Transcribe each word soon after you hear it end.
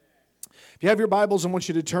If you have your Bibles, I want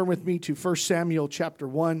you to turn with me to 1 Samuel chapter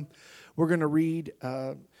 1. We're going to read,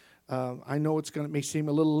 I know may seem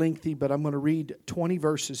a little lengthy, but I'm going to read 20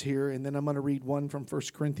 verses here, and then I'm going to read one from 1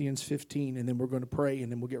 Corinthians 15, and then we're going to pray,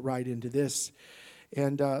 and then we'll get right into this.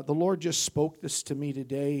 And the Lord just spoke this to me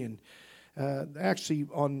today, and actually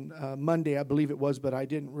on Monday, I believe it was, but I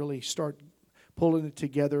didn't really start pulling it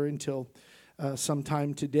together until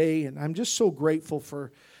sometime today. And I'm just so grateful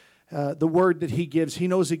for the word that He gives. He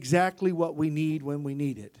knows exactly what we need when we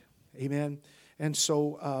need it. Amen. And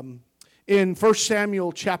so in 1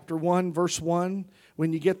 Samuel chapter 1, verse 1,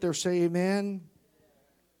 when you get there, say amen.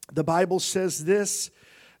 The Bible says this.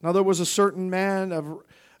 Now there was a certain man of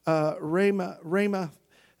Ramah,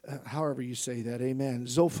 however you say that, amen,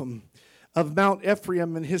 Zophim, of Mount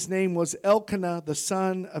Ephraim, and his name was Elkanah, the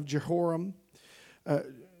son of Jehoram,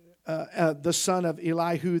 the son of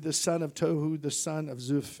Elihu, the son of Tohu, the son of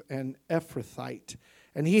Zuph, and Ephrathite.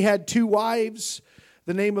 And he had two wives.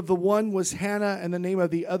 The name of the one was Hannah, and the name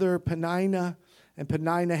of the other Peninnah. And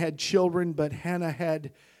Peninnah had children, but Hannah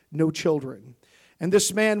had no children. And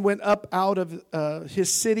this man went up out of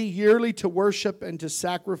his city yearly to worship and to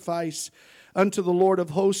sacrifice unto the Lord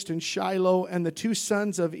of hosts in Shiloh. And the two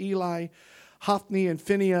sons of Eli, Hophni and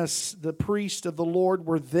Phinehas, the priest of the Lord,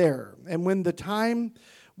 were there. And when the time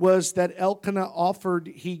was that Elkanah offered,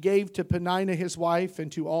 he gave to Peninnah his wife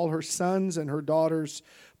and to all her sons and her daughters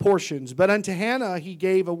portions. But unto Hannah he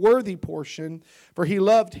gave a worthy portion, for he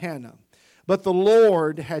loved Hannah. But the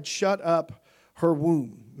Lord had shut up her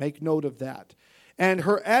womb. Make note of that. And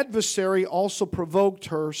her adversary also provoked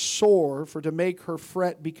her sore, for to make her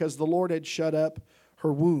fret, because the Lord had shut up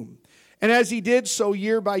her womb. And as he did so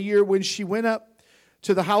year by year, when she went up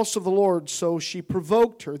to the house of the Lord, so she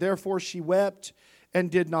provoked her. Therefore she wept and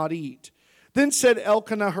did not eat. Then said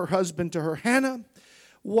Elkanah her husband to her, Hannah,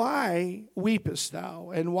 why weepest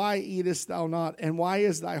thou, and why eatest thou not, and why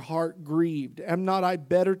is thy heart grieved? Am not I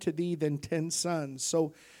better to thee than 10 sons?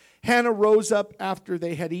 So Hannah rose up after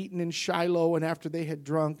they had eaten in Shiloh, and after they had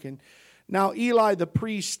drunk. And now Eli the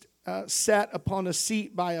priest sat upon a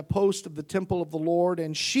seat by a post of the temple of the Lord,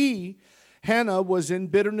 and she, Hannah, was in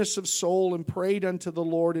bitterness of soul, and prayed unto the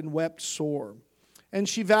Lord, and wept sore. And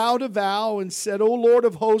she vowed a vow, and said, O Lord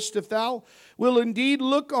of hosts, if thou will indeed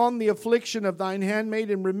look on the affliction of thine handmaid,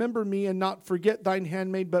 and remember me, and not forget thine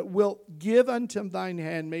handmaid, but wilt give unto thine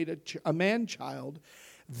handmaid a man-child,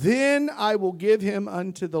 then I will give him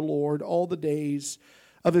unto the Lord all the days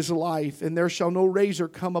of his life, and there shall no razor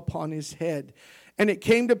come upon his head. And it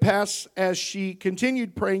came to pass, as she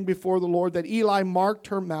continued praying before the Lord, that Eli marked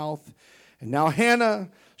her mouth. And now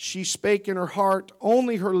Hannah, she spake in her heart,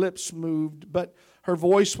 only her lips moved, but her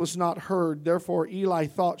voice was not heard. Therefore Eli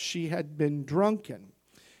thought she had been drunken.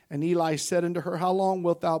 And Eli said unto her, How long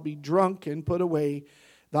wilt thou be drunken? Put away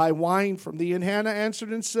thy wine from thee. And Hannah answered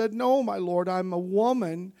and said, No, my Lord, I am a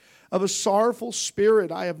woman of a sorrowful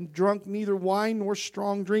spirit. I have drunk neither wine nor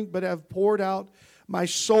strong drink, but have poured out my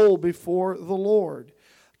soul before the Lord.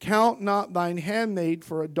 Count not thine handmaid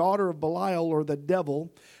for a daughter of Belial or the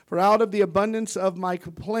devil, for out of the abundance of my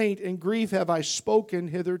complaint and grief have I spoken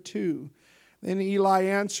hitherto. Then Eli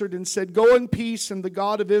answered and said, Go in peace, and the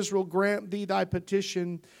God of Israel grant thee thy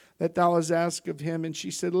petition that thou hast asked of him. And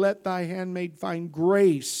she said, Let thy handmaid find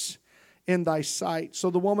grace in thy sight.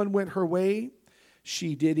 So the woman went her way.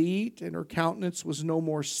 She did eat, and her countenance was no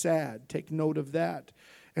more sad. Take note of that.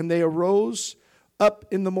 And they arose up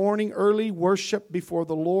in the morning early, worshipped before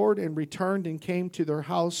the Lord, and returned and came to their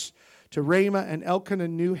house to Ramah. And Elkanah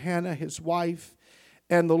knew Hannah his wife,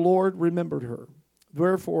 and the Lord remembered her.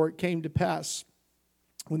 Wherefore it came to pass,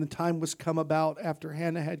 when the time was come about after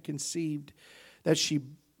Hannah had conceived, that she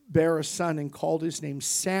bare a son, and called his name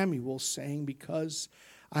Samuel, saying, Because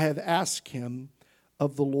I have asked him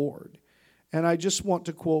of the Lord. And I just want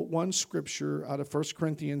to quote one scripture out of 1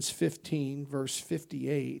 Corinthians 15, verse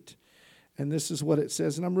 58. And this is what it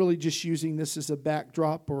says. And I'm really just using this as a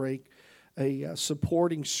backdrop or a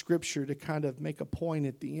supporting scripture to kind of make a point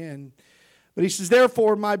at the end. But he says,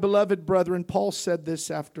 Therefore, my beloved brethren, Paul said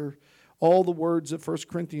this after all the words of 1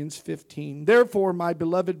 Corinthians 15. Therefore, my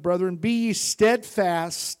beloved brethren, be ye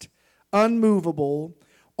steadfast, unmovable,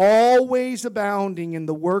 always abounding in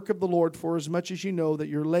the work of the Lord, for as much as you know that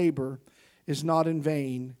your labor is not in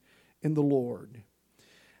vain in the Lord.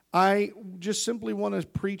 I just simply want to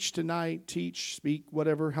preach tonight, teach, speak,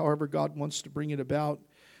 whatever, however God wants to bring it about,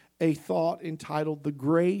 a thought entitled, The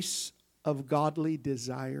Grace of Godly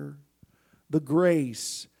Desire. The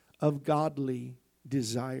grace of godly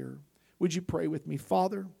desire. Would you pray with me?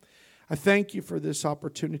 Father, I thank you for this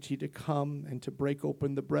opportunity to come and to break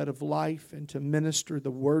open the bread of life and to minister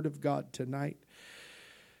the word of God tonight.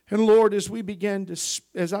 And Lord, as I begin to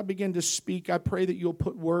speak, I pray that you'll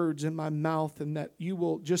put words in my mouth and that you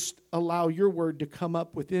will just allow your word to come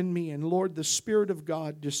up within me. And Lord, the Spirit of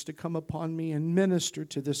God just to come upon me and minister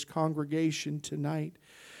to this congregation tonight.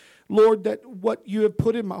 Lord, that what you have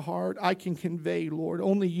put in my heart, I can convey, Lord.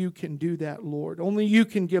 Only you can do that, Lord. Only you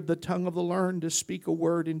can give the tongue of the learned to speak a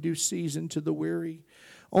word in due season to the weary.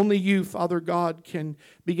 Only you, Father God, can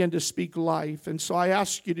begin to speak life. And so I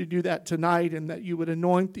ask you to do that tonight, and that you would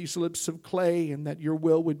anoint these lips of clay, and that your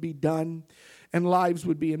will would be done, and lives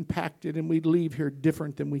would be impacted, and we'd leave here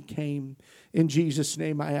different than we came. In Jesus'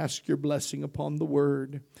 name, I ask your blessing upon the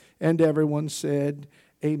word. And everyone said,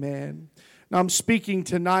 amen. Now I'm speaking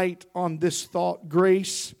tonight on this thought,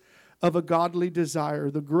 grace of a godly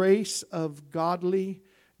desire. The grace of godly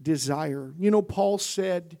desire. You know, Paul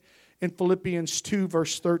said in Philippians 2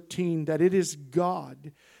 verse 13 that it is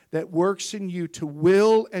God that works in you to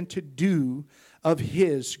will and to do of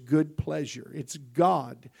His good pleasure. It's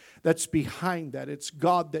God that's behind that. It's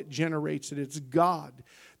God that generates it. It's God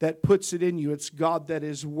that puts it in you. It's God that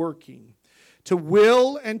is working to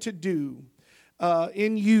will and to do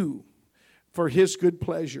in you for His good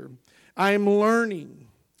pleasure. I am learning.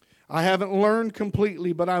 I haven't learned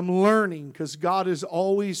completely, but I'm learning because God is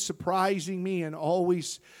always surprising me and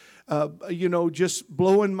always just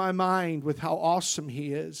blowing my mind with how awesome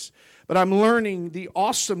He is. But I'm learning the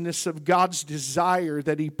awesomeness of God's desire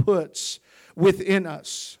that He puts within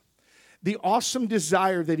us. The awesome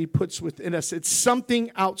desire that He puts within us. It's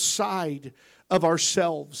something outside of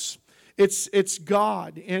ourselves. It's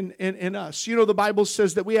God in us. You know, the Bible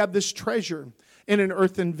says that we have this treasure in an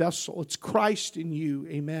earthen vessel. It's Christ in you.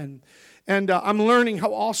 Amen. And I'm learning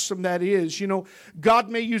how awesome that is. You know, God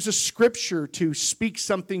may use a scripture to speak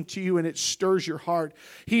something to you and it stirs your heart.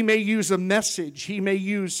 He may use a message. He may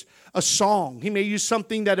use a song. He may use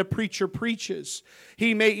something that a preacher preaches.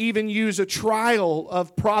 He may even use a trial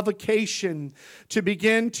of provocation to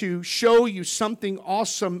begin to show you something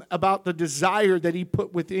awesome about the desire that He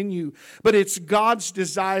put within you. But it's God's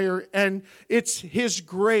desire, and it's His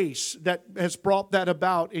grace that has brought that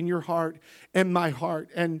about in your heart and my heart.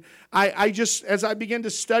 And I just, as I began to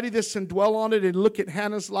study this and dwell on it and look at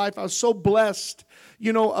Hannah's life, I was so blessed,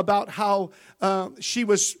 you know, about how she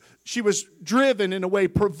was driven, in a way,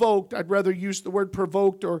 provoked. I'd rather use the word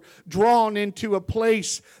provoked, or drawn into a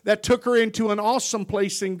place that took her into an awesome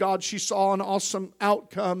place in God. She saw an awesome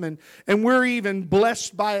outcome, and we're even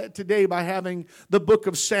blessed by it today by having the book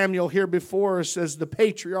of Samuel here before us as the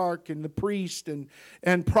patriarch and the priest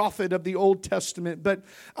and prophet of the Old Testament. But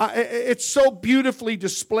it's so beautifully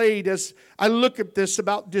displayed as I look at this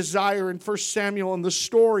about desire in 1 Samuel and the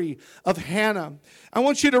story of Hannah. I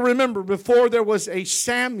want you to remember, before there was a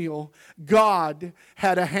Samuel, God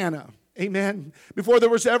had a Hannah. Amen. Before there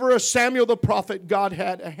was ever a Samuel the prophet, God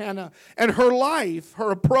had a Hannah. And her life,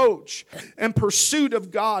 her approach and pursuit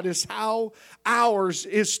of God is how ours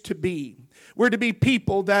is to be. We're to be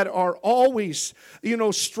people that are always,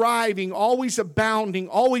 striving, always abounding,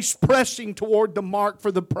 always pressing toward the mark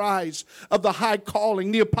for the prize of the high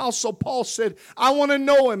calling. The Apostle Paul said, I want to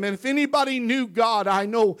know Him. And if anybody knew God, I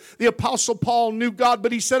know the Apostle Paul knew God,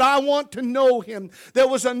 but he said, I want to know Him. There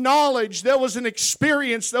was a knowledge, there was an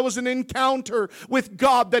experience, there was an encounter with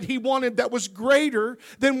God that he wanted that was greater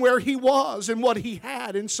than where he was and what he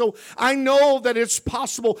had. And so I know that it's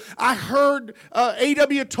possible. I heard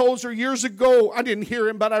A.W. Tozer years ago. I didn't hear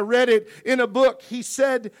him, but I read it in a book. He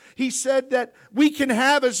said that we can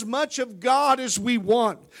have as much of God as we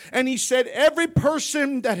want. And he said every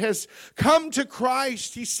person that has come to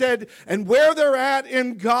Christ, he said, and where they're at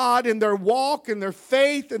in God, in their walk, in their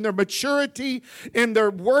faith, in their maturity, in their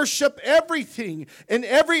worship, everything, in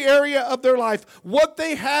every area of their life, what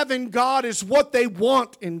they have in God is what they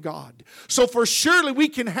want in God. So for surely we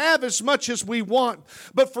can have as much as we want,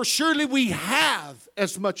 but for surely we have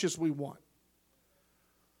as much as we want.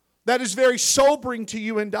 That is very sobering to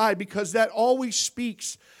you and I, because that always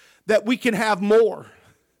speaks that we can have more.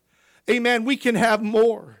 Amen. We can have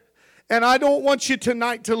more. And I don't want you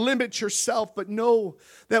tonight to limit yourself, but know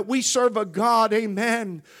that we serve a God,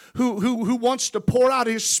 amen, who wants to pour out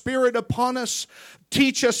His Spirit upon us,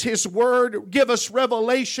 teach us His Word, give us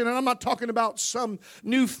revelation. And I'm not talking about some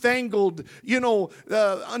newfangled,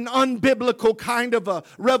 an unbiblical kind of a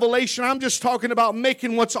revelation. I'm just talking about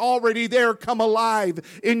making what's already there come alive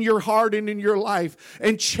in your heart and in your life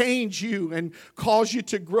and change you and cause you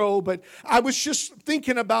to grow. But I was just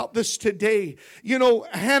thinking about this today.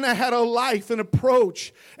 Hannah had a life, an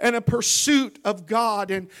approach, and a pursuit of God,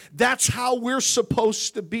 and that's how we're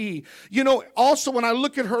supposed to be. Also, when I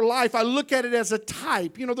look at her life, I look at it as a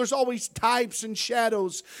type. There's always types and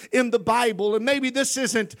shadows in the Bible. And maybe this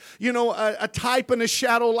isn't, a type and a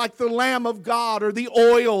shadow like the Lamb of God or the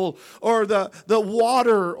oil or the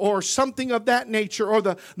water or something of that nature, or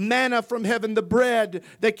the manna from heaven, the bread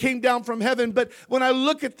that came down from heaven. But when I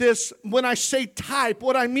look at this, when I say type,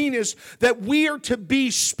 what I mean is that we are to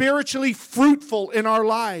be spiritually fruitful in our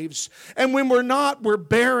lives. And when we're not, we're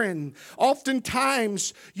barren.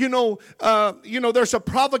 Oftentimes, there's a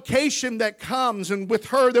provocation that comes, and with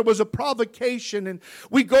her there was a provocation, and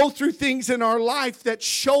we go through things in our life that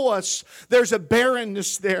show us there's a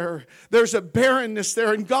barrenness there. There's a barrenness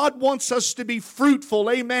there, and God wants us to be fruitful.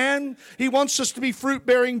 Amen. He wants us to be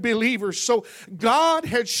fruit-bearing believers. So God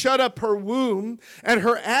had shut up her womb, and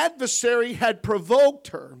her adversary had provoked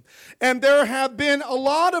her. And there have been a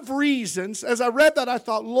lot of reasons. As I read that, I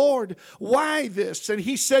thought, Lord, why this? And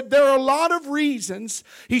he said, there are a lot of reasons.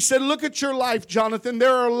 He said, look at your life, Jonathan.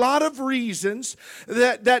 There are a lot of reasons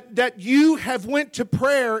that you have went to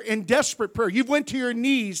prayer in desperate prayer. You've went to your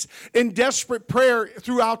knees in desperate prayer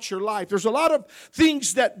throughout your life. There's a lot of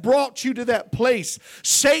things that brought you to that place.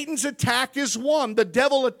 Satan's attack is one. The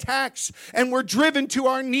devil attacks, and we're driven to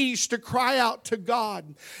our knees to cry out to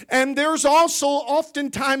God. And there's also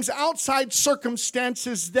oftentimes outside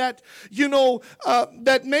circumstances that,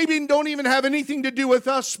 that maybe don't even have anything to do with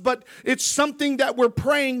us, but it's something that we're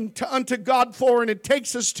praying unto God for, and it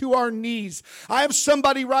takes us to our knees. I have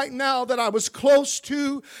somebody right now that I was close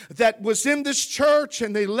to that was in this church,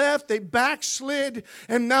 and they left, they backslid,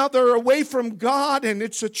 and now they're away from God, and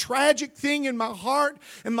it's a tragic thing in my heart,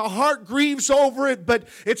 and my heart grieves over it, but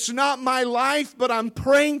it's not my life. But I'm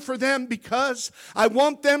praying for them because I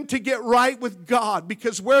want them to get right with God,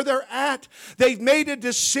 because where they're at, they've made a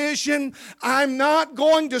decision. I'm not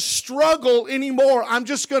going to struggle anymore. I'm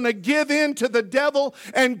just going to give in to the devil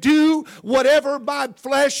and do whatever my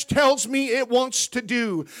flesh tells me it wants to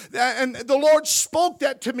do. And the Lord spoke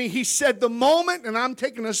that to me. He said the moment, and I'm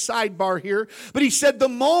taking a sidebar here, but he said the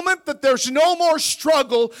moment that there's no more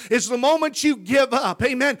struggle is the moment you give up.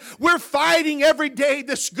 Amen. We're fighting every day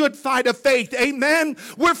this good fight of faith. Amen.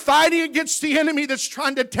 We're fighting against the enemy that's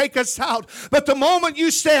trying to take us out. But the moment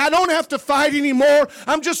you say, I don't have to fight anymore,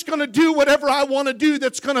 I'm just going to do whatever I want to do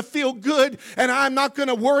that's going to feel good, and I'm not going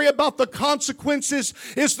to worry about the consequences,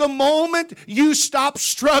 is the moment you stop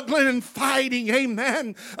struggling and fighting,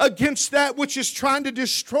 amen, against that which is trying to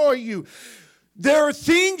destroy you. There are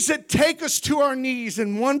things that take us to our knees,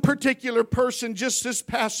 and one particular person just this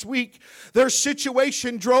past week, their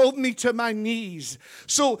situation drove me to my knees.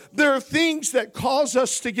 So there are things that cause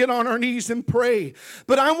us to get on our knees and pray.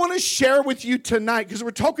 But I want to share with you tonight, because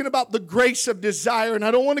we're talking about the grace of desire, and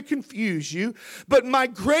I don't want to confuse you, but my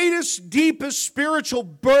greatest, deepest spiritual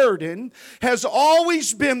burden has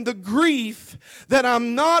always been the grief that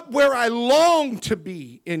I'm not where I long to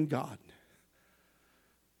be in God.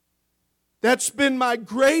 That's been my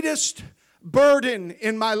greatest burden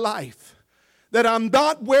in my life, that I'm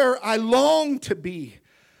not where I long to be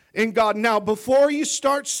in God. Now, before you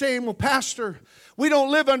start saying, well, Pastor, we don't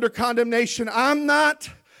live under condemnation, I'm not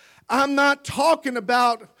talking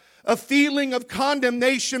about a feeling of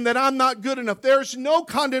condemnation that I'm not good enough. There's no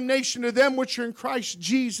condemnation to them which are in Christ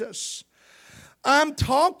Jesus. I'm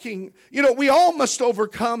talking, we all must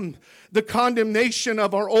overcome the condemnation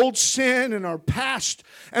of our old sin and our past.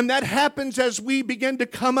 And that happens as we begin to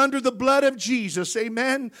come under the blood of Jesus.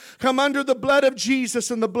 Amen. Come under the blood of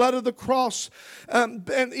Jesus and the blood of the cross. And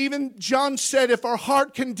even John said, if our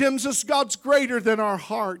heart condemns us, God's greater than our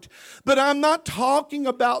heart. But I'm not talking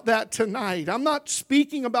about that tonight. I'm not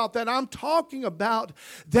speaking about that. I'm talking about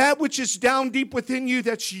that which is down deep within you,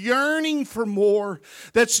 that's yearning for more,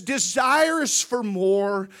 that's desirous for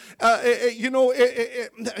more.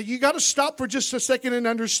 You got to stop for just a second and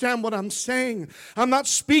understand what I'm saying. I'm not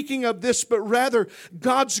speaking of this, but rather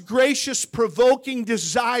God's gracious, provoking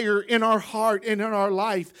desire in our heart and in our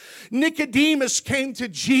life. Nicodemus came to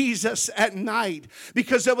Jesus at night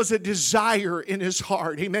because there was a desire in his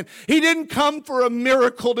heart. Amen. He didn't come for a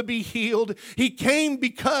miracle to be healed. He came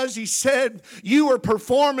because he said, you are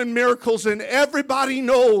performing miracles, and everybody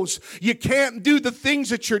knows you can't do the things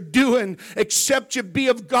that you're doing except you be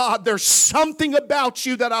of God. There's something about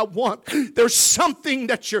you that I want. There's something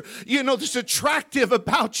that that's attractive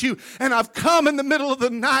about you. And I've come in the middle of the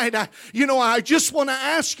night. I just want to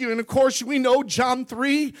ask you. And of course, we know John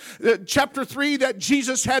 3, chapter 3, that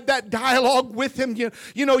Jesus had that dialogue with him.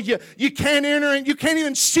 You can't enter, and you can't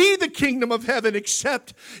even see the kingdom of heaven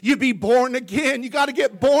except you be born again. You got to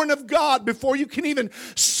get born of God before you can even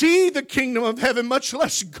see the kingdom of heaven, much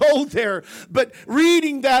less go there. But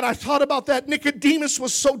reading that, I thought about that. Nicodemus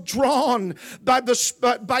was so drawn by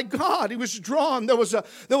God. He was drawn. There was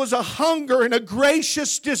a hunger and a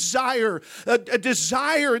gracious desire, a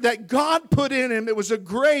desire that God put in him. It was a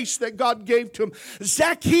grace that God gave to him.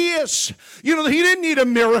 Zacchaeus, he didn't need a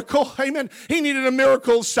miracle. Amen. He needed a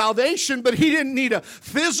miracle of salvation, but he didn't need a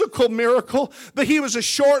physical miracle. But he was a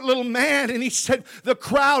short little man, and he said, the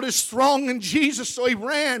crowd is thronging Jesus. So he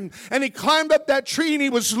ran, and he climbed up that tree, and he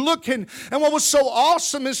was looking. And what was so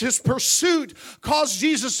awesome is his pursuit caused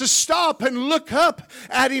Jesus to stop and look up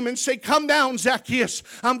at him and say, come down, Zacchaeus.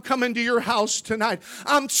 I'm coming to your house tonight.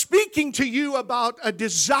 I'm speaking to you about a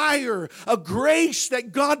desire, a grace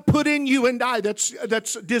that God put in you and I.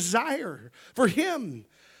 That's desire for him.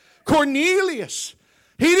 Cornelius,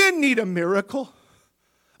 he didn't need a miracle,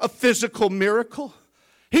 a physical miracle.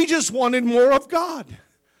 He just wanted more of God.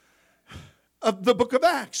 Of the book of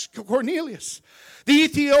Acts, Cornelius. The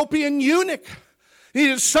Ethiopian eunuch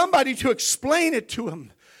needed somebody to explain it to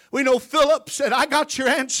him. We know Philip said, I got your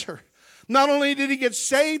answer. Not only did he get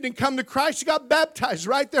saved and come to Christ, he got baptized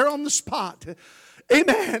right there on the spot.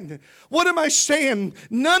 Amen. What am I saying?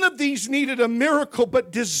 None of these needed a miracle,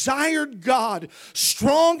 but desired God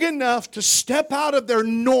strong enough to step out of their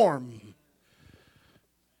norm.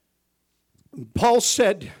 Paul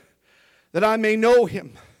said that I may know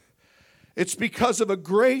him. It's because of a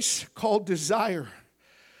grace called desire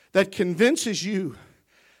that convinces you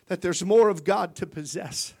that there's more of God to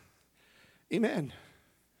possess. Amen.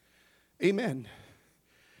 Amen.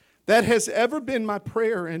 That has ever been my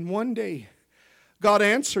prayer, and one day God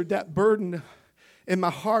answered that burden in my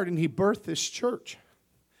heart, and he birthed this church.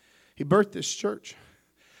 He birthed this church.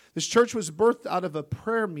 This church was birthed out of a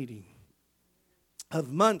prayer meeting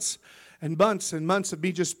of months and months and months of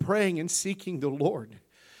me just praying and seeking the Lord.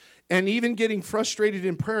 And even getting frustrated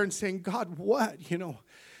in prayer and saying, God, what?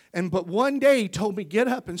 But one day he told me, get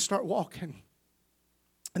up and start walking.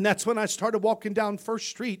 And that's when I started walking down First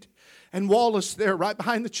Street and Wallace there, right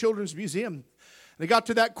behind the Children's Museum. And I got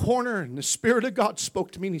to that corner, and the Spirit of God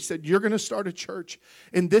spoke to me, and he said, you're going to start a church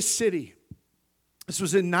in this city. This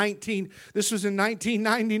was in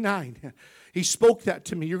 1999. He spoke that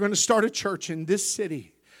to me. You're going to start a church in this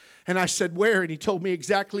city. And I said, where? And he told me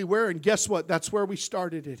exactly where. And guess what? That's where we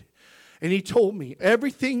started it. And he told me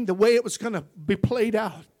everything, the way it was going to be played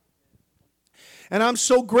out. And I'm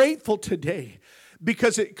so grateful today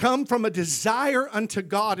because it come from a desire unto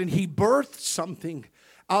God, and he birthed something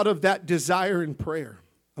out of that desire in prayer.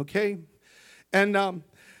 Okay? And now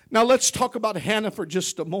let's talk about Hannah for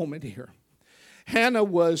just a moment here. Hannah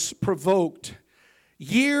was provoked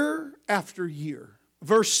year after year.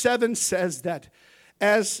 Verse 7 says that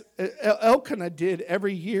as Elkanah did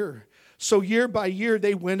every year, so year by year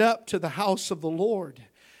they went up to the house of the Lord,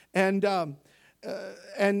 and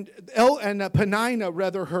Peninnah,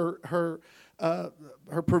 rather her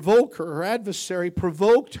provoker, her adversary,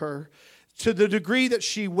 provoked her to the degree that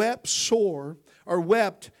she wept sore, or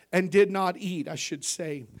wept and did not eat, I should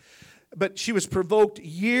say. But she was provoked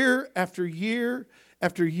year after year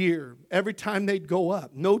after year. Every time they'd go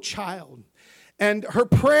up, no child, and her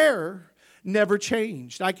prayer never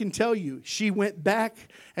changed. I can tell you, she went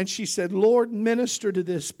back and she said, Lord, minister to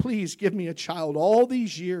this. Please give me a child all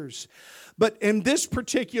these years. But in this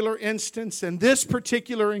particular instance, in this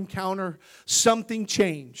particular encounter, something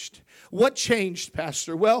changed. What changed,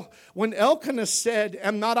 Pastor? Well, when Elkanah said,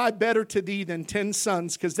 am not I better to thee than 10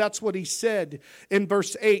 sons? Because that's what he said in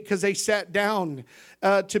verse 8, because they sat down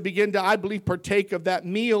to begin to, I believe, partake of that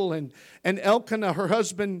meal. And Elkanah, her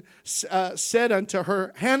husband, said unto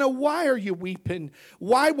her, Hannah, why are you weeping?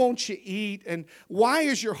 Why won't you eat? And why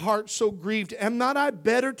is your heart so grieved? Am not I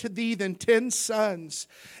better to thee than 10 sons?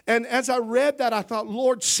 And as I read that, I thought,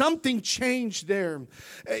 Lord, something changed there.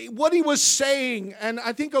 What he was saying, and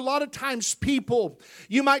I think a lot of times people,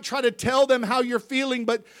 you might try to tell them how you're feeling,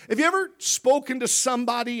 but have you ever spoken to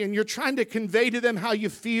somebody and you're trying to convey to them how you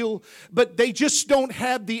feel, but they just don't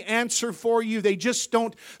have the answer for you? They just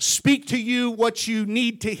don't speak to you what you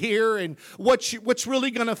need to hear and what's really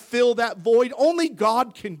going to fill that void. Only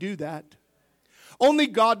God can do that. Only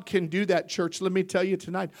God can do that, church. Let me tell you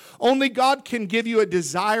tonight. Only God can give you a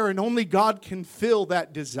desire, and only God can fill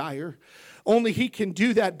that desire. Only He can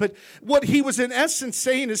do that. But what he was in essence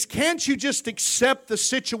saying is, can't you just accept the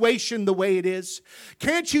situation the way it is?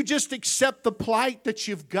 Can't you just accept the plight that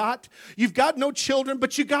you've got? You've got no children,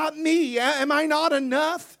 but you got me. Am I not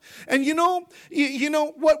enough? And you know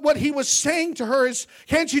what he was saying to her is,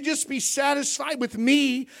 can't you just be satisfied with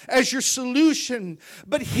me as your solution?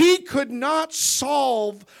 But he could not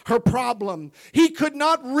solve her problem. He could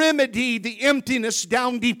not remedy the emptiness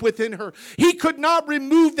down deep within her. He could not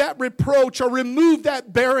remove that reproach reproach or remove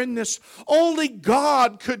that barrenness. Only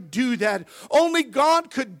God could do that. Only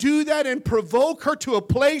God could do that and provoke her to a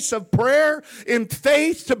place of prayer in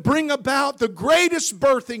faith to bring about the greatest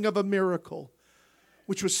birthing of a miracle,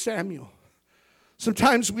 which was Samuel.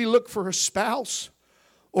 Sometimes we look for a spouse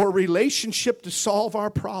or a relationship to solve our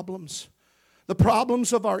problems. The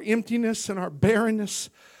problems of our emptiness and our barrenness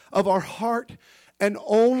of our heart. And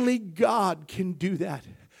only God can do that.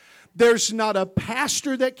 There's not a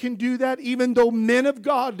pastor that can do that, even though men of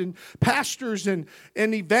God and pastors and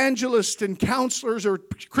evangelists and counselors or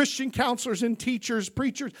Christian counselors and teachers,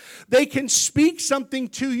 preachers, they can speak something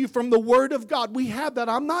to you from the Word of God. We have that.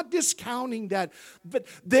 I'm not discounting that. But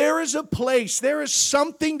there is a place, there is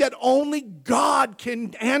something that only God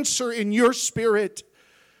can answer in your spirit.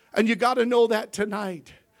 And you got to know that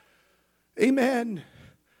tonight. Amen.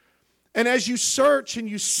 And as you search and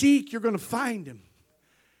you seek, you're going to find Him.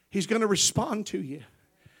 He's going to respond to you.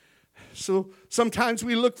 So sometimes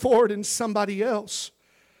we look forward in somebody else.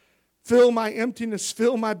 Fill my emptiness,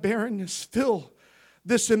 fill my barrenness, fill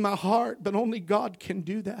this in my heart. But only God can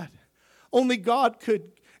do that. Only God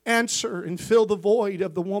could answer and fill the void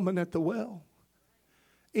of the woman at the well.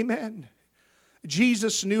 Amen.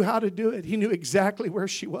 Jesus knew how to do it. He knew exactly where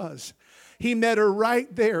she was. He met her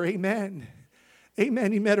right there. Amen.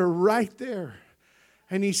 Amen. He met her right there.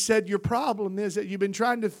 And He said, your problem is that you've been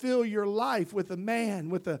trying to fill your life with a man,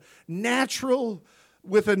 with a natural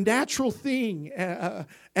thing.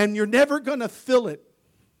 And you're never going to fill it,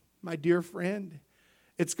 my dear friend.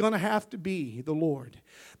 It's going to have to be the Lord.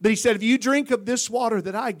 But He said, if you drink of this water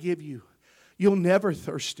that I give you, you'll never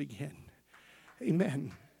thirst again.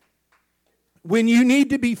 Amen. When you need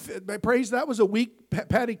to be, praise, that was a weak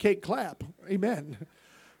patty cake clap. Amen.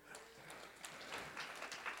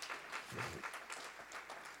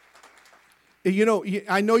 You know,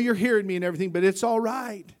 I know you're hearing me and everything, but it's all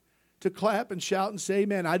right to clap and shout and say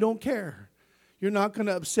amen. I don't care. You're not going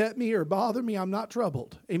to upset me or bother me. I'm not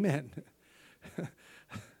troubled. Amen.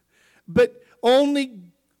 But only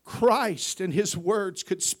Christ and His words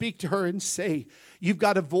could speak to her and say, you've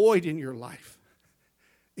got a void in your life.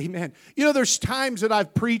 Amen. You know, there's times that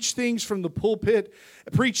I've preached things from the pulpit,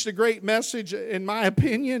 preached a great message, in my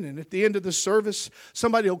opinion, and at the end of the service,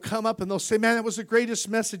 somebody will come up and they'll say, man, that was the greatest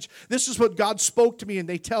message. This is what God spoke to me, and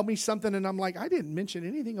they tell me something, and I'm like, I didn't mention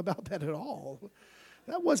anything about that at all.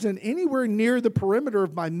 That wasn't anywhere near the perimeter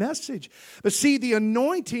of my message. But see, the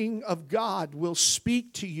anointing of God will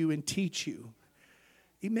speak to you and teach you.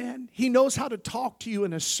 Amen. He knows how to talk to you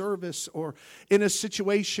in a service or in a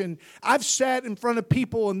situation. I've sat in front of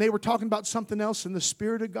people and they were talking about something else and the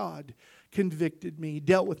Spirit of God convicted me,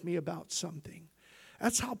 dealt with me about something.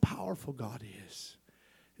 That's how powerful God is.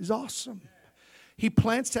 He's awesome. He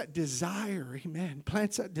plants that desire, amen,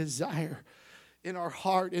 plants that desire in our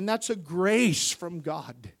heart. And that's a grace from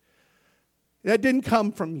God. That didn't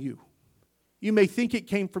come from you. You may think it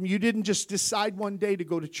came from you. Didn't just decide one day to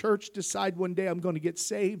go to church, decide one day I'm going to get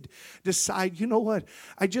saved, decide, you know what,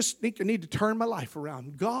 I just think I need to turn my life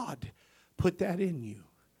around. God put that in you.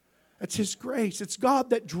 That's His grace. It's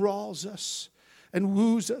God that draws us and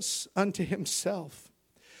woos us unto Himself.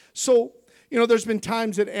 So, you know, there's been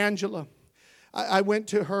times that Angela, I went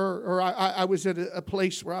to her, or I was at a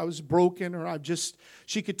place where I was broken, or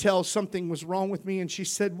she could tell something was wrong with me, and she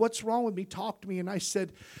said, what's wrong with me? Talk to me. And I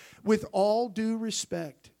said, with all due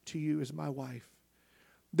respect to you as my wife,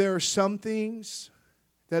 there are some things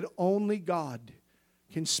that only God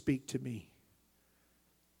can speak to me.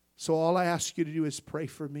 So all I ask you to do is pray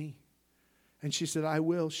for me. And she said, I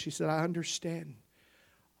will. She said, I understand.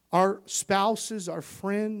 Our spouses, our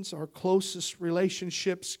friends, our closest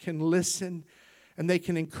relationships can listen and they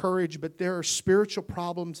can encourage, but there are spiritual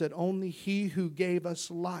problems that only He who gave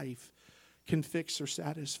us life can fix or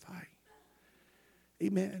satisfy.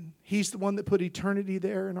 Amen. He's the one that put eternity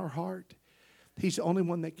there in our heart. He's the only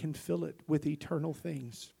one that can fill it with eternal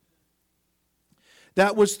things.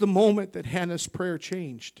 That was the moment that Hannah's prayer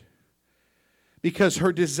changed, because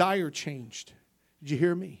her desire changed. Did you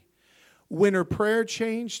hear me? When her prayer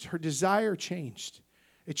changed, her desire changed.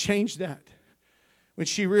 It changed that. When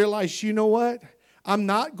she realized, you know what? I'm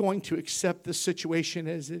not going to accept the situation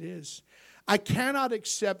as it is. I cannot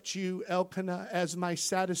accept you, Elkanah, as my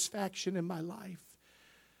satisfaction in my life.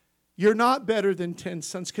 You're not better than 10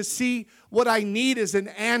 sons. Because see, what I need is an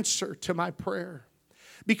answer to my prayer.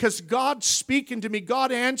 Because God speaking to me,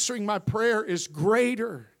 God answering my prayer is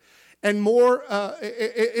greater and more.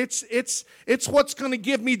 It's what's going to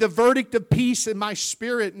give me the verdict of peace in my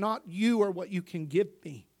spirit, not you or what you can give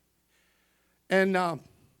me. And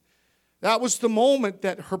That was the moment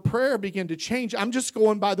that her prayer began to change. I'm just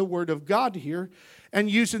going by the word of God here and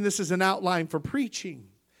using this as an outline for preaching.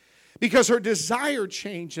 Because her desire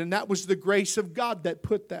changed, and that was the grace of God that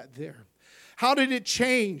put that there. How did it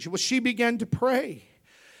change? Well, she began to pray.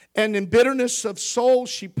 And in bitterness of soul,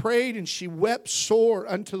 she prayed and she wept sore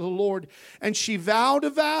unto the Lord. And she vowed a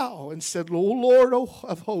vow and said, O Lord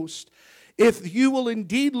of hosts, if you will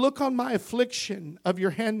indeed look on my affliction of your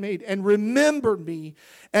handmaid and remember me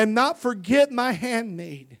and not forget my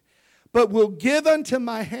handmaid, but will give unto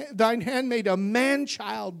thine handmaid a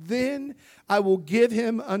man-child, then I will give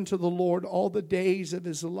him unto the Lord all the days of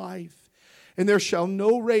his life, and there shall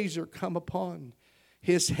no razor come upon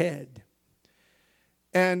his head.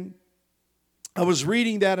 And I was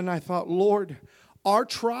reading that and I thought, Lord, our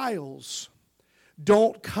trials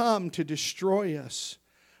don't come to destroy us,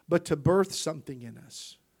 but to birth something in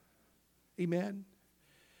us. Amen.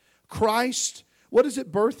 Christ, what does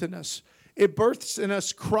it birth in us? It births in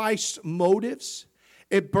us Christ's motives.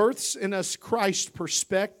 It births in us Christ's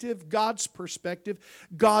perspective, God's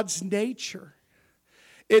nature.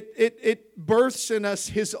 It births in us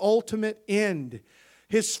His ultimate end,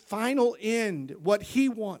 His final end, what He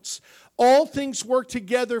wants. All things work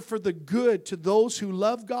together for the good to those who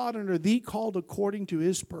love God and are called according to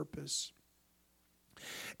His purpose.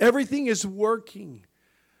 Everything is working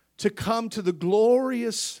to come to the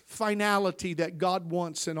glorious finality that God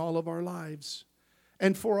wants in all of our lives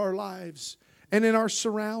and for our lives and in our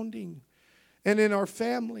surrounding and in our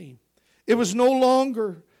family. It was no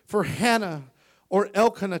longer for Hannah or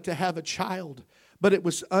Elkanah to have a child, but it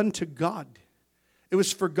was unto God. It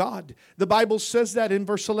was for God. The Bible says that in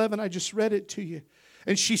verse 11. I just read it to you.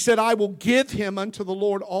 And she said, I will give him unto the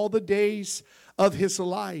Lord all the days of his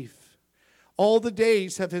life. All the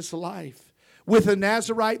days of his life. With a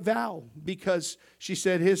Nazirite vow, because she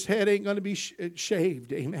said his head ain't going to be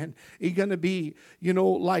shaved. Amen. He's going to be,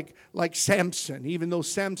 like Samson, even though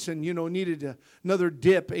Samson, needed another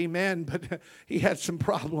dip. Amen. But he had some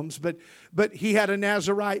problems. But he had a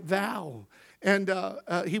Nazirite vow. And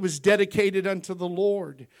he was dedicated unto the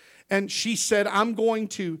Lord. And she said, I'm going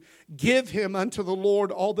to give him unto the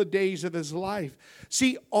Lord all the days of his life.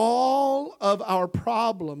 See, all of our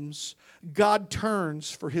problems, God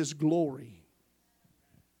turns for his glory.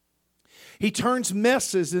 He turns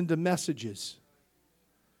messes into messages.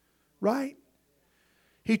 Right?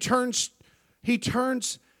 He turns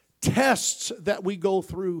tests that we go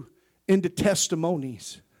through into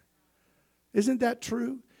testimonies. Isn't that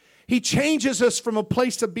true? He changes us from a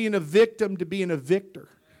place of being a victim to being a victor.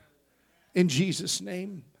 In Jesus'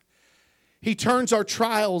 name. He turns our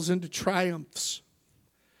trials into triumphs.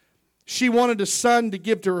 She wanted a son to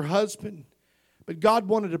give to her husband, but God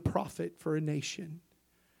wanted a prophet for a nation.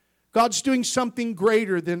 God's doing something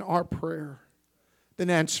greater than our prayer, than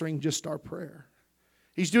answering just our prayer.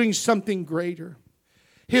 He's doing something greater.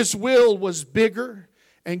 His will was bigger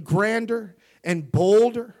and grander and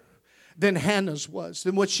bolder than Hannah's was,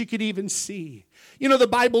 than what she could even see. The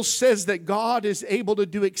Bible says that God is able to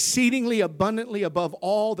do exceedingly abundantly above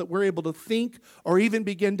all that we're able to think or even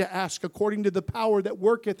begin to ask, according to the power that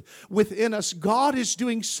worketh within us. God is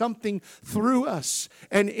doing something through us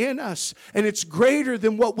and in us, and it's greater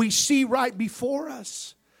than what we see right before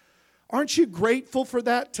us. Aren't you grateful for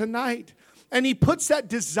that tonight? And He puts that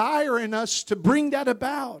desire in us to bring that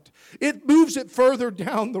about. It moves it further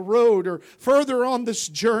down the road or further on this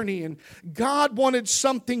journey. And God wanted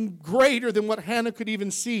something greater than what Hannah could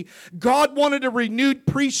even see. God wanted a renewed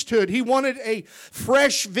priesthood. He wanted a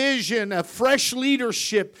fresh vision, a fresh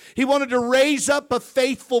leadership. He wanted to raise up a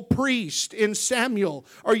faithful priest in Samuel.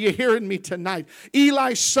 Are you hearing me tonight?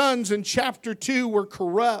 Eli's sons in chapter 2 were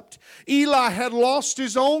corrupt. Eli had lost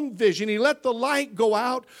his own vision. He let the light go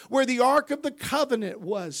out where the Ark of the Covenant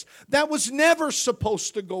was. That was never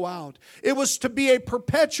supposed to go out. It was to be a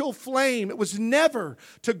perpetual flame. It was never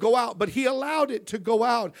to go out, but he allowed it to go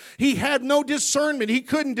out. He had no discernment. He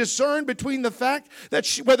couldn't discern between the fact that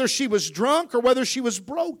whether she was drunk or whether she was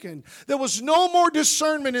broken. There was no more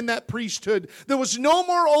discernment in that priesthood. There was no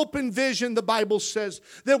more open vision, the Bible says.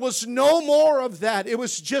 There was no more of that. It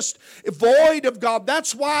was just void of God.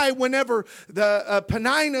 That's why whenever the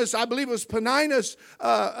Peninnah's, I believe it was Peninnah's,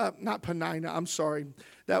 not Peninnah, I'm sorry.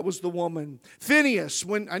 That was the woman. Phinehas,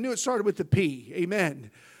 I knew it started with the P. Amen.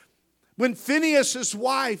 When Phinehas'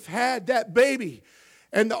 wife had that baby,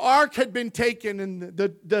 and the ark had been taken, and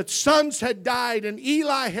the sons had died, and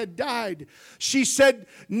Eli had died, she said,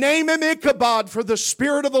 name him Ichabod, for the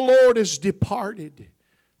Spirit of the Lord is departed.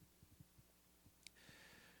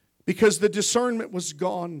 Because the discernment was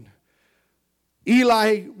gone.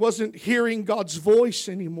 Eli wasn't hearing God's voice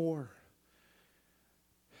anymore.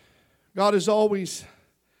 God is always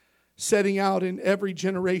setting out in every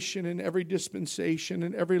generation, in every dispensation,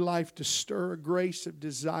 in every life to stir a grace of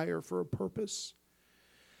desire for a purpose.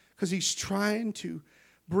 Because He's trying to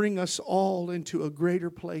bring us all into a greater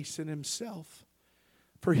place in Himself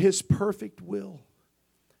for His perfect will.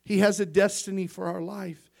 He has a destiny for our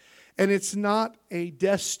life. And it's not a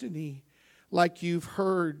destiny like you've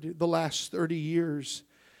heard the last 30 years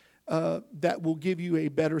that will give you a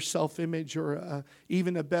better self-image or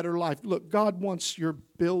even a better life. Look, God wants your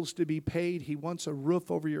bills to be paid. He wants a roof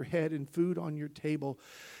over your head and food on your table.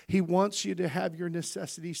 He wants you to have your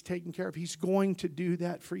necessities taken care of. He's going to do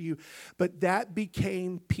that for you. But that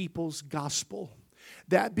became people's gospel.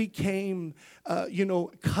 That became,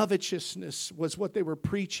 covetousness was what they were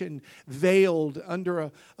preaching, veiled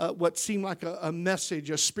under what seemed like a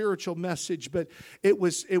message, a spiritual message. But it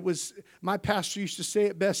was. My pastor used to say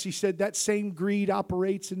it best. He said that same greed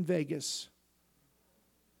operates in Vegas.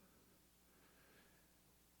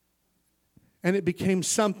 And it became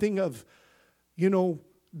something of,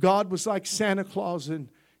 God was like Santa Claus and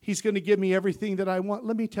He's going to give me everything that I want.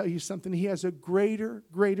 Let me tell you something. He has a greater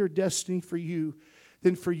destiny for you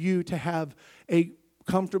than for you to have a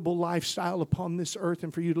comfortable lifestyle upon this earth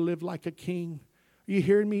and for you to live like a king. Are you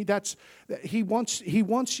hearing me? He wants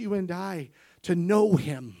you and I to know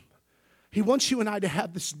Him. He wants you and I to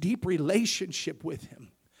have this deep relationship with Him.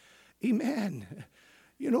 Amen.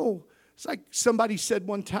 It's like somebody said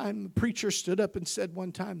one time, the preacher stood up and said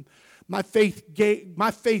one time, my faith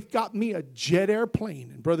got me a jet airplane.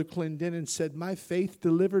 And Brother Clendenin said, my faith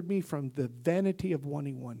delivered me from the vanity of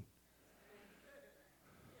wanting one.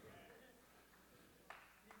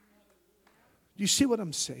 Do you see what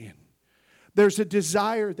I'm saying? There's a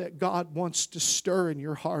desire that God wants to stir in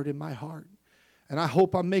your heart and my heart. And I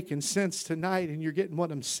hope I'm making sense tonight and you're getting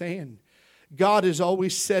what I'm saying. God is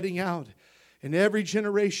always setting out in every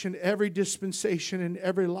generation, every dispensation, and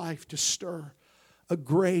every life to stir a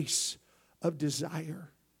grace of desire.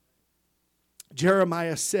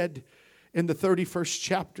 Jeremiah said in the 31st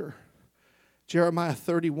chapter, Jeremiah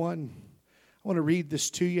 31, I want to read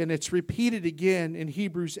this to you, and it's repeated again in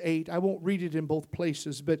Hebrews 8. I won't read it in both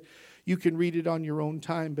places, but you can read it on your own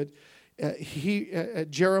time. But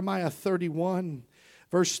Jeremiah 31,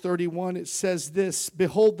 verse 31, it says this,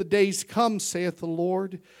 behold, the days come, saith the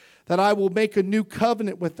Lord, that I will make a new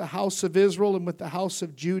covenant with the house of Israel and with the house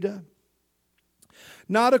of Judah.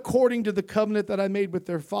 Not according to the covenant that I made with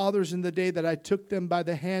their fathers in the day that I took them by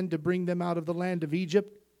the hand to bring them out of the land of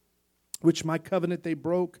Egypt, which my covenant they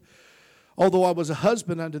broke, although I was a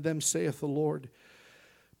husband unto them, saith the Lord.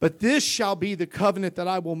 But this shall be the covenant that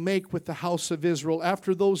I will make with the house of Israel.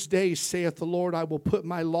 After those days, saith the Lord, I will put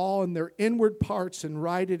my law in their inward parts and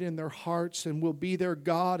write it in their hearts, and will be their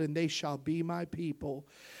God, and they shall be my people.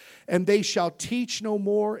 And they shall teach no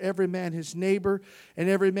more every man his neighbor and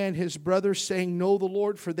every man his brother, saying, know the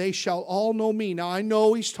Lord, for they shall all know me. Now I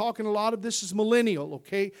know he's talking a lot of this is millennial,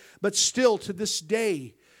 okay? But still to this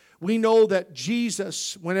day, we know that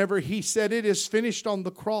Jesus, whenever He said it is finished on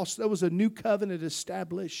the cross, there was a new covenant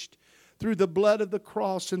established through the blood of the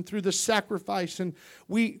cross and through the sacrifice. And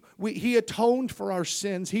He atoned for our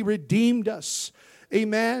sins. He redeemed us.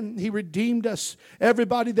 Amen. He redeemed us.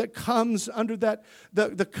 Everybody that comes under that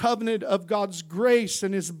the covenant of God's grace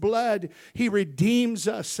and His blood, He redeems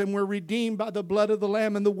us, and we're redeemed by the blood of the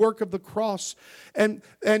Lamb and the work of the cross. And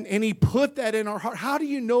He put that in our heart. How do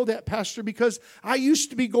you know that, Pastor? Because I used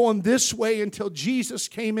to be going this way until Jesus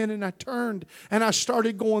came in and I turned and I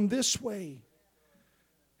started going this way.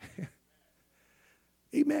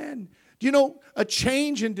 Amen. Do you know, a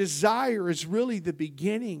change in desire is really the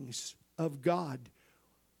beginnings of God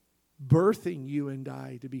birthing you and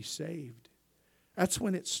I to be saved. That's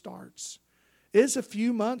when it starts. It's a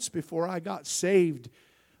few months before I got saved,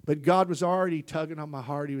 but God was already tugging on my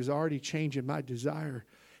heart. He was already changing my desire.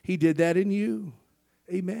 He did that in you.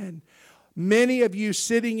 Amen. Many of you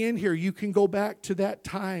sitting in here, you can go back to that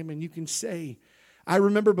time and you can say, I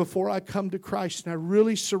remember before I come to Christ and I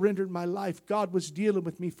really surrendered my life, God was dealing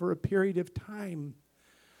with me for a period of time.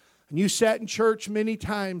 And you sat in church many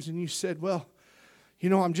times and you said, well,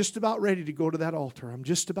 I'm just about ready to go to that altar. I'm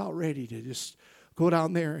just about ready to just go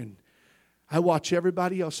down there and I watch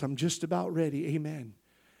everybody else. I'm just about ready. Amen.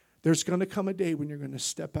 There's going to come a day when you're going to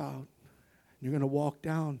step out. And you're going to walk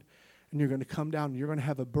down and you're going to come down and you're going to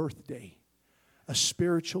have a birthday, a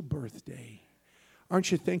spiritual birthday.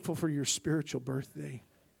 Aren't you thankful for your spiritual birthday?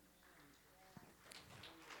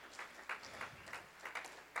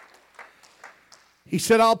 He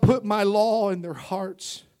said, I'll put my law in their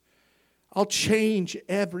hearts. I'll change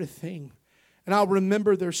everything. And I'll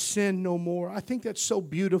remember their sin no more. I think that's so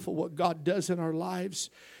beautiful what God does in our lives.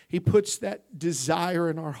 He puts that desire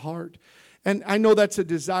in our heart. And I know that's a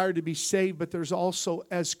desire to be saved, but there's also,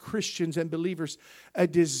 as Christians and believers, a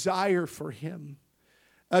desire for Him,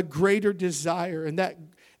 a greater desire. And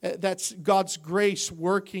that's God's grace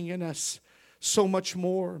working in us so much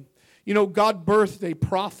more. You know, God birthed a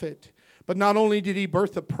prophet, but not only did He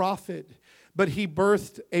birth a prophet, but He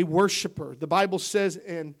birthed a worshiper. The Bible says,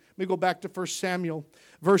 and let me go back to 1 Samuel,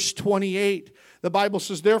 verse 28. The Bible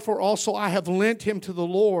says, therefore also I have lent him to the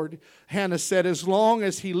Lord. Hannah said, as long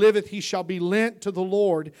as he liveth, he shall be lent to the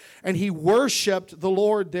Lord. And he worshiped the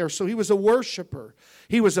Lord there. So he was a worshiper.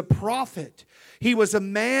 He was a prophet. He was a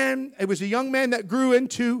man, it was a young man that grew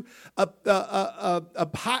into a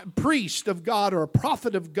priest of God or a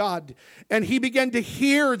prophet of God. And he began to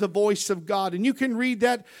hear the voice of God. And you can read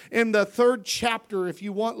that in the 3rd chapter if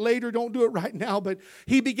you want later. Don't do it right now. But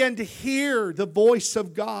he began to hear the voice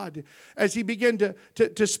of God as he began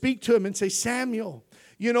to speak to him and say, Samuel.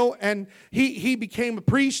 You know, and he became a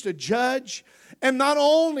priest, a judge. And not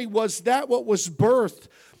only was that what was birthed,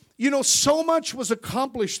 you know, so much was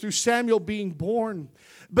accomplished through Samuel being born.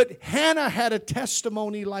 But Hannah had a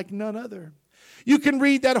testimony like none other. You can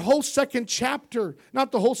read that whole 2nd chapter,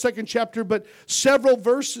 not the whole 2nd chapter, but several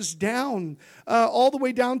verses down, all the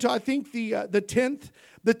way down to, I think, the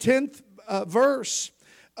 10th verse.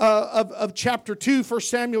 Of chapter 2, 1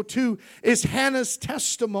 Samuel 2, is Hannah's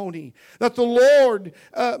testimony that the Lord,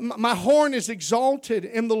 my horn is exalted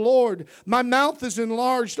in the Lord. My mouth is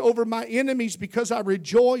enlarged over my enemies because I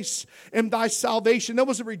rejoice in thy salvation. There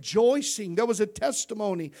was a rejoicing. There was a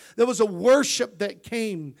testimony. There was a worship that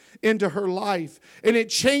came into her life. And it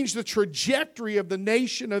changed the trajectory of the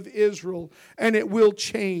nation of Israel. And it will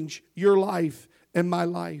change your life and my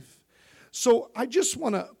life. So I just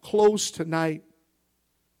want to close tonight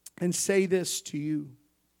and say this to you.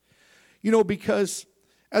 You know, because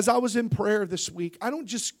as I was in prayer this week, I don't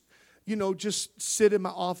just sit in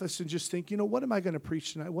my office and just think, what am I going to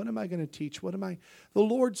preach tonight? What am I going to teach? The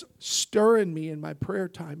Lord's stirring me in my prayer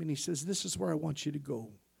time, and He says, this is where I want you to go.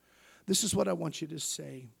 This is what I want you to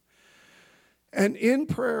say. And in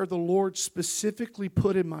prayer, the Lord specifically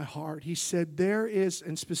put in my heart, He said, there is,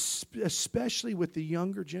 and especially with the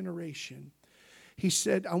younger generation, He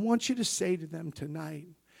said, I want you to say to them tonight,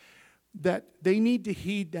 that they need to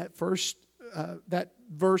heed that verse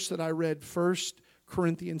that I read, 1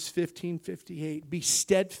 Corinthians 15:58. Be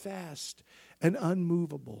steadfast and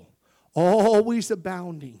unmovable, always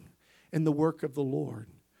abounding in the work of the Lord,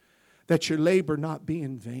 that your labor not be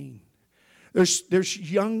in vain. There's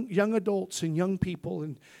young adults and young people,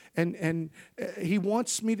 and He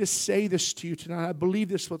wants me to say this to you tonight. I believe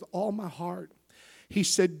this with all my heart. He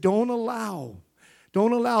said, don't allow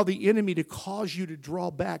the enemy to cause you to draw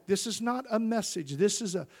back. This is not a message. This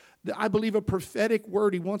is I believe, a prophetic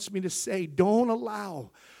word He wants me to say. Don't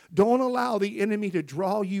allow the enemy to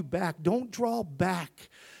draw you back. Don't draw back,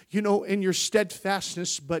 in your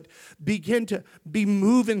steadfastness, but begin to be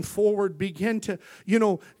moving forward. Begin to,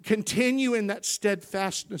 continue in that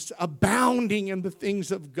steadfastness, abounding in the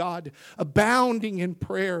things of God, abounding in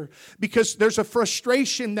prayer. Because there's a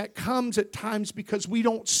frustration that comes at times because we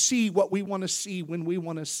don't see what we want to see when we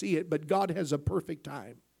want to see it. But God has a perfect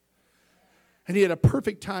time. And He had a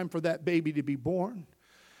perfect time for that baby to be born.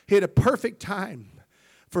 He had a perfect time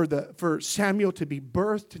for Samuel to be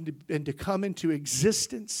birthed and to come into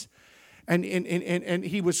existence. And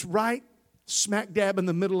he was right smack dab in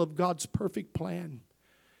the middle of God's perfect plan.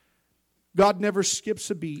 God never skips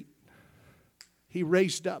a beat. He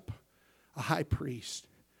raised up a high priest.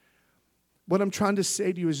 What I'm trying to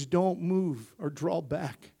say to you is don't move or draw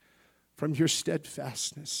back from your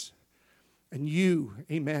steadfastness. And you,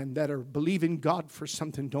 amen, that are believing God for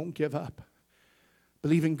something, don't give up.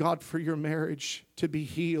 Believe in God for your marriage to be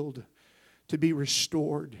healed, to be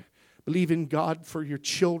restored. Believe in God for your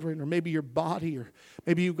children, or maybe your body, or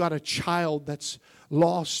maybe you've got a child that's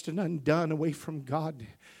lost and undone away from God.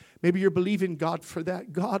 Maybe you're believing God for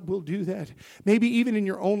that. God will do that. Maybe even in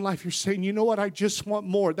your own life, you're saying, you know what, I just want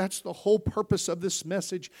more. That's the whole purpose of this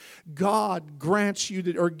message. God grants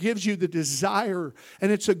you or gives you the desire,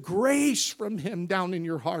 and it's a grace from Him down in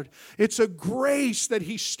your heart. It's a grace that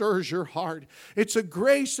He stirs your heart. It's a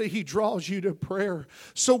grace that He draws you to prayer.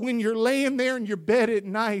 So when you're laying there in your bed at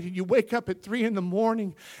night, and you wake up at 3 a.m,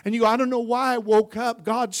 and you go, I don't know why I woke up.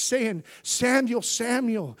 God's saying, Samuel,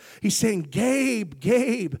 Samuel. He's saying,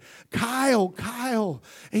 Gabe. Kyle,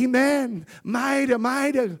 amen,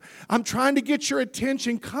 Maida, I'm trying to get your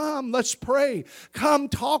attention. Come, let's pray. Come,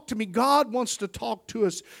 talk to me. God wants to talk to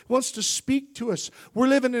us, wants to speak to us. We're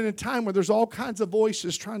living in a time where there's all kinds of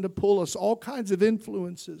voices trying to pull us, all kinds of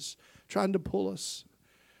influences trying to pull us.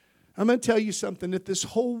 I'm going to tell you something. If this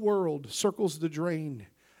whole world circles the drain,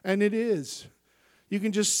 and it is, you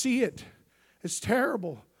can just see it. It's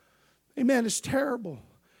terrible. Amen. It's terrible.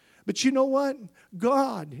 But you know what?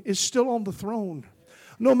 God is still on the throne.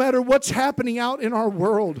 No matter what's happening out in our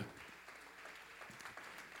world.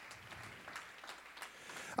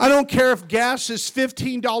 I don't care if gas is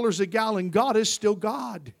 $15 a gallon. God is still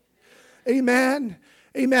God. Amen.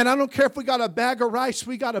 Amen. I don't care if we got a bag of rice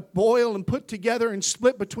we got to boil and put together and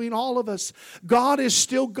split between all of us. God is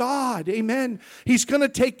still God. Amen. He's going to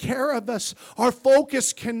take care of us. Our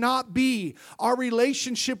focus cannot be our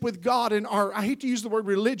relationship with God and I hate to use the word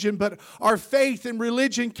religion, but our faith and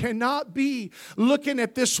religion cannot be looking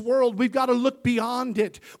at this world. We've got to look beyond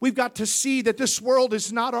it. We've got to see that this world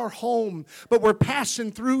is not our home, but we're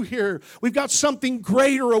passing through here. We've got something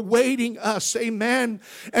greater awaiting us. Amen.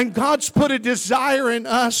 And God's put a desire in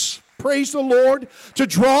us, praise the Lord, to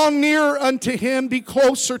draw near unto Him, be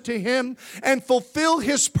closer to Him, and fulfill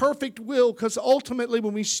His perfect will. Because ultimately,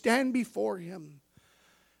 when we stand before Him,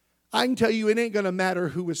 I can tell you it ain't going to matter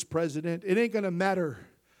who was president. It ain't going to matter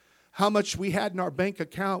how much we had in our bank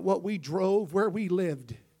account, what we drove, where we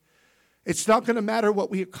lived. It's not going to matter what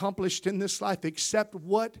we accomplished in this life, except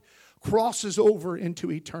what crosses over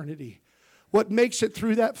into eternity. What makes it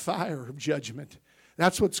through that fire of judgment.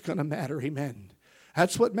 That's what's going to matter. Amen.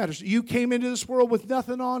 That's what matters. You came into this world with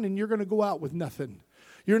nothing on, and you're going to go out with nothing.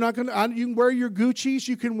 You're not going to, you can wear your Gucci's,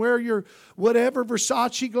 you can wear your whatever,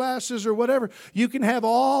 Versace glasses or whatever. You can have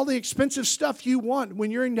all the expensive stuff you want. When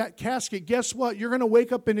you're in that casket, guess what? You're going to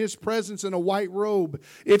wake up in His presence in a white robe,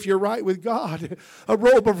 if you're right with God, a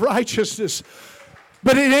robe of righteousness.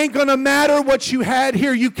 But it ain't going to matter what you had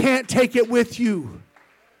here. You can't take it with you.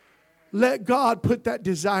 Let God put that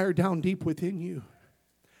desire down deep within you.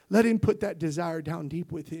 Let Him put that desire down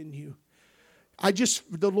deep within you.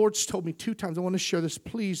 The Lord's told me 2 times, I want to share this.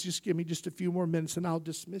 Please just give me just a few more minutes and I'll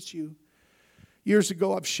dismiss you. Years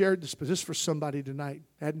ago, I've shared this, but this is for somebody tonight.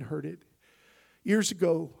 I hadn't heard it. Years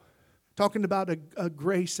ago, talking about a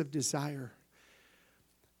grace of desire.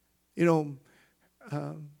 You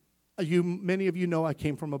know, many of you know I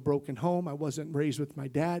came from a broken home. I wasn't raised with my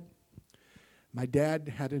dad. My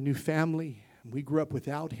dad had a new family. We grew up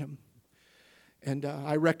without him. And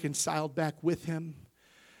I reconciled back with him.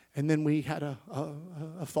 And then we had a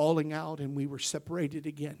falling out and we were separated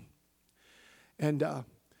again. And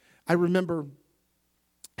I remember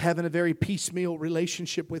having a very piecemeal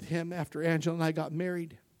relationship with him after Angela and I got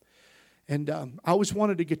married. And I always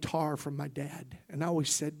wanted a guitar from my dad. And I always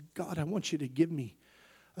said, God, I want you to give me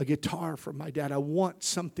a guitar from my dad. I want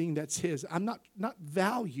something that's his. I'm not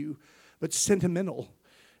value, but sentimental.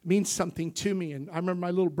 It means something to me. And I remember my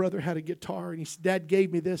little brother had a guitar, and he said, Dad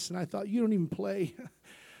gave me this. And I thought, you don't even play.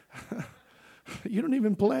 You don't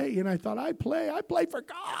even play. And I thought, I play for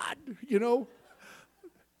God, you know.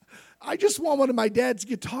 I just want one of my dad's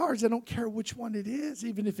guitars. I don't care which one it is,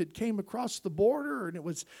 even if it came across the border and it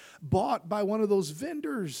was bought by one of those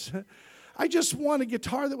vendors. I just want a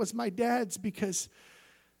guitar that was my dad's because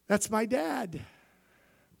that's my dad.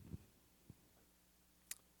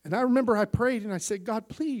 And I remember I prayed and I said, God,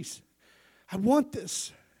 please, I want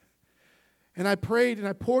this. And I prayed and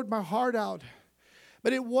I poured my heart out.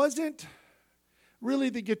 But it wasn't really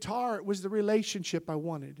the guitar, it was the relationship I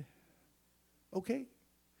wanted. Okay?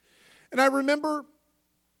 And I remember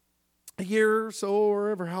a year or so, or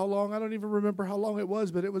ever how long, I don't even remember how long it was,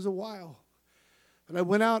 but it was a while. But I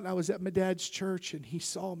went out and I was at my dad's church and he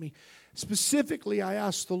saw me. Specifically, I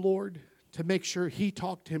asked the Lord to make sure He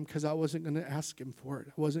talked to him because I wasn't going to ask Him for it.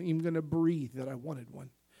 I wasn't even going to breathe that I wanted one.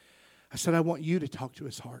 I said, I want you to talk to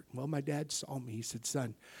his heart. Well, my dad saw me. He said,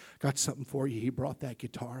 son, got something for you. He brought that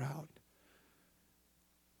guitar out.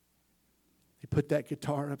 He put that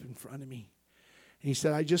guitar up in front of me. And he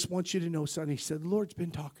said, I just want you to know, son. He said, the Lord's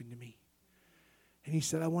been talking to me. And he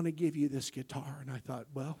said, I want to give you this guitar. And I thought,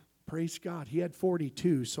 well, praise God. He had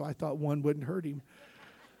 42, so I thought one wouldn't hurt him.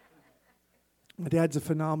 My dad's a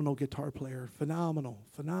phenomenal guitar player. Phenomenal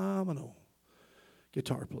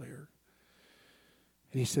guitar player.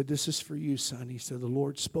 And he said, this is for you, son. He said, the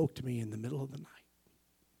Lord spoke to me in the middle of the night.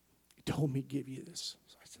 He told me to give you this.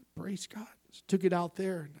 So I said, praise God. So took it out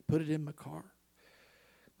there and I put it in my car.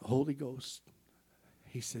 The Holy Ghost,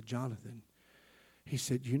 He said, Jonathan, He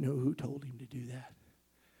said, you know who told him to do that?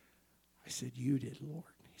 I said, you did, Lord.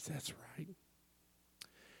 He said, that's right.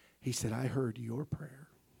 He said, I heard your prayer.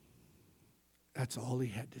 That's all he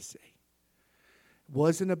had to say. It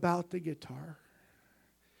wasn't about the guitar.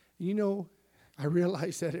 You know, I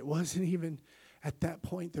realized that it wasn't even at that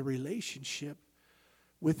point the relationship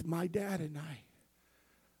with my dad and I,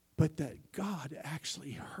 but that God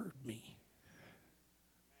actually heard me.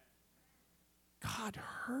 God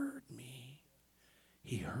heard me.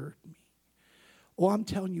 He heard me. Oh, I'm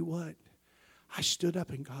telling you what. I stood up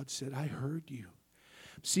and God said, I heard you.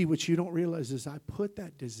 See, what you don't realize is I put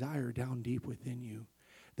that desire down deep within you.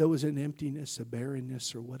 There was an emptiness, a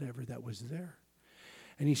barrenness, or whatever that was there.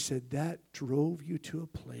 And he said, that drove you to a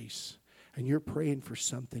place, and you're praying for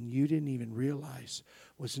something you didn't even realize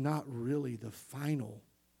was not really the final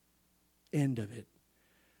end of it.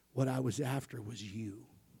 What I was after was you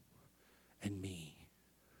and me.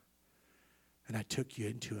 And I took you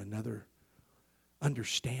into another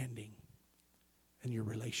understanding in your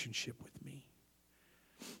relationship with me.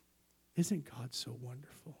 Isn't God so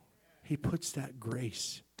wonderful? He puts that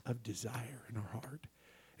grace of desire in our heart.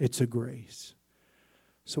 It's a grace.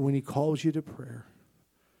 So when he calls you to prayer,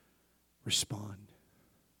 respond.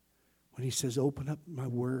 When he says, open up my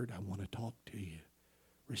word, I want to talk to you,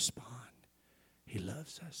 respond. He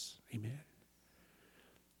loves us. Amen.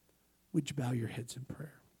 Would you bow your heads in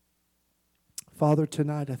prayer? Father,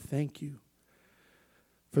 tonight I thank you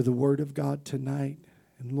for the word of God tonight.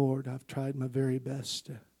 And Lord, I've tried my very best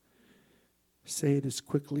to say it as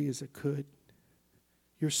quickly as I could.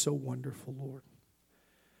 You're so wonderful, Lord.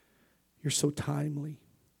 You're so timely.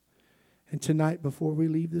 And tonight, before we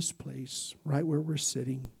leave this place, right where we're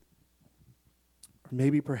sitting, or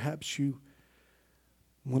maybe perhaps you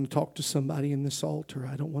want to talk to somebody in this altar,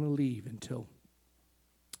 I don't want to leave until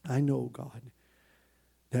I know, God,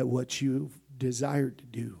 that what you've desired to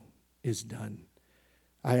do is done.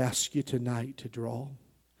 I ask you tonight to draw.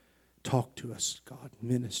 Talk to us, God.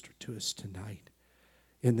 Minister to us tonight.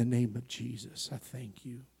 In the name of Jesus, I thank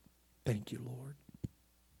you. Thank you, Lord.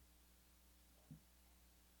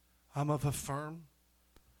 I'm of a firm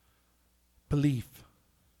belief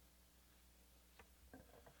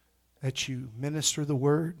that you minister the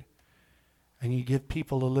word and you give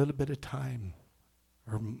people a little bit of time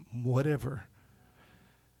or whatever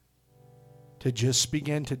to just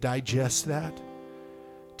begin to digest that,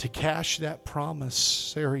 to cash that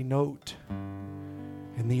promissory note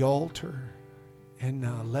in the altar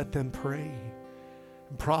and let them pray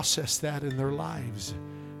and process that in their lives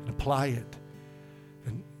and apply it.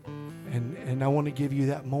 And I want to give you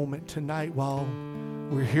that moment tonight while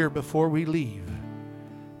we're here before we leave.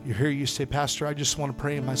 You hear you say, Pastor, I just want to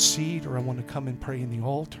pray in my seat, or I want to come and pray in the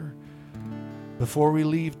altar. Before we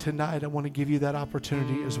leave tonight, I want to give you that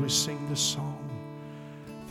opportunity as we sing this song.